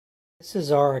This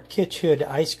is our KITCHOOD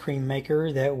ice cream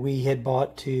maker that we had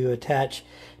bought to attach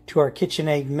to our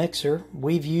Kitchenaid mixer.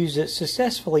 We've used it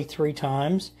successfully 3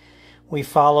 times. We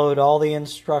followed all the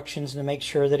instructions to make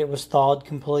sure that it was thawed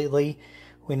completely.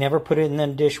 We never put it in the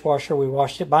dishwasher. We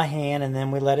washed it by hand and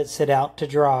then we let it sit out to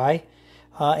dry.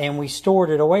 And we stored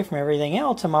it away from everything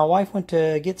else. And my wife went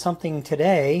to get something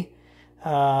today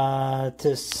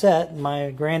to set. My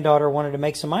granddaughter wanted to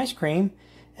make some ice cream.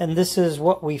 And this is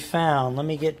what we found. Let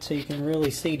me get so you can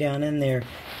really see down in there.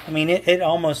 I mean, it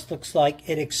almost looks like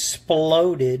it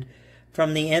exploded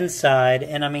from the inside.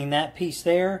 And I mean, that piece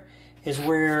there is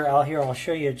where, I'll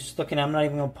show you. Just looking, I'm not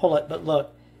even going to pull it, but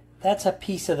look. That's a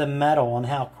piece of the metal on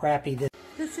how crappy this is.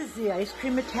 This is the ice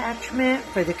cream attachment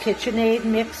for the KitchenAid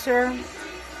mixer.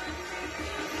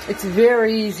 It's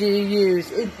very easy to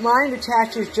use. Mine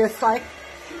attaches just like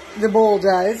the bowl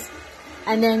does.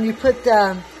 And then you put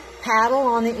the paddle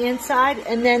on the inside,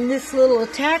 and then this little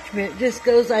attachment just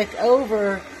goes like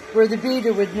over where the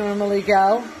beater would normally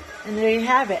go. And there you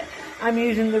have it. I'm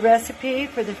using the recipe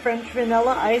for the French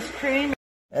vanilla ice cream.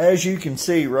 As you can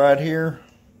see right here,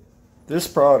 this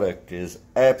product is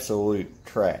absolute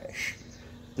trash.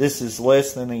 This is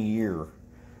less than a year,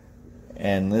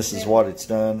 and this is what it's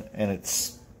done. And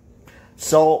it's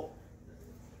salt,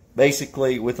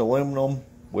 basically, with aluminum,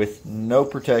 with no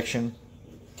protection.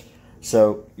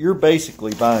 So you're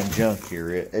basically buying junk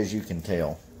here, as you can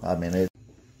tell. I mean, it.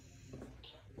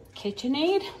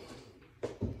 KitchenAid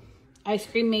ice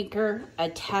cream maker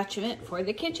attachment for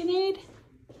the KitchenAid.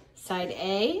 Side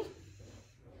A,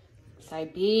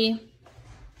 side B.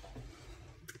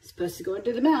 Supposed to go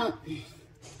into the mount.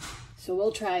 So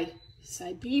we'll try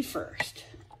side B first.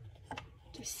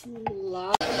 Just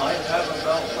slide. Might have a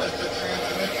belt with the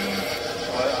transmission,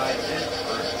 but I did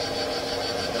for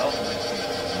belt machine.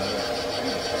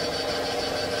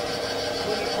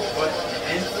 But the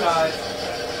inside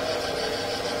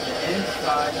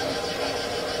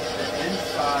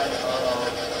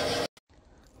of.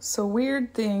 So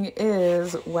weird thing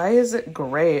is, why is it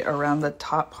gray around the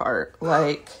top part?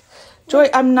 Like, Joy,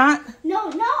 I'm not. No.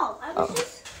 I was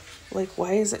just. Like,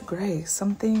 why is it gray?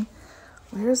 Something.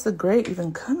 Where is the gray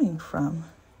even coming from?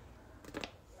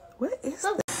 What is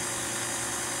that?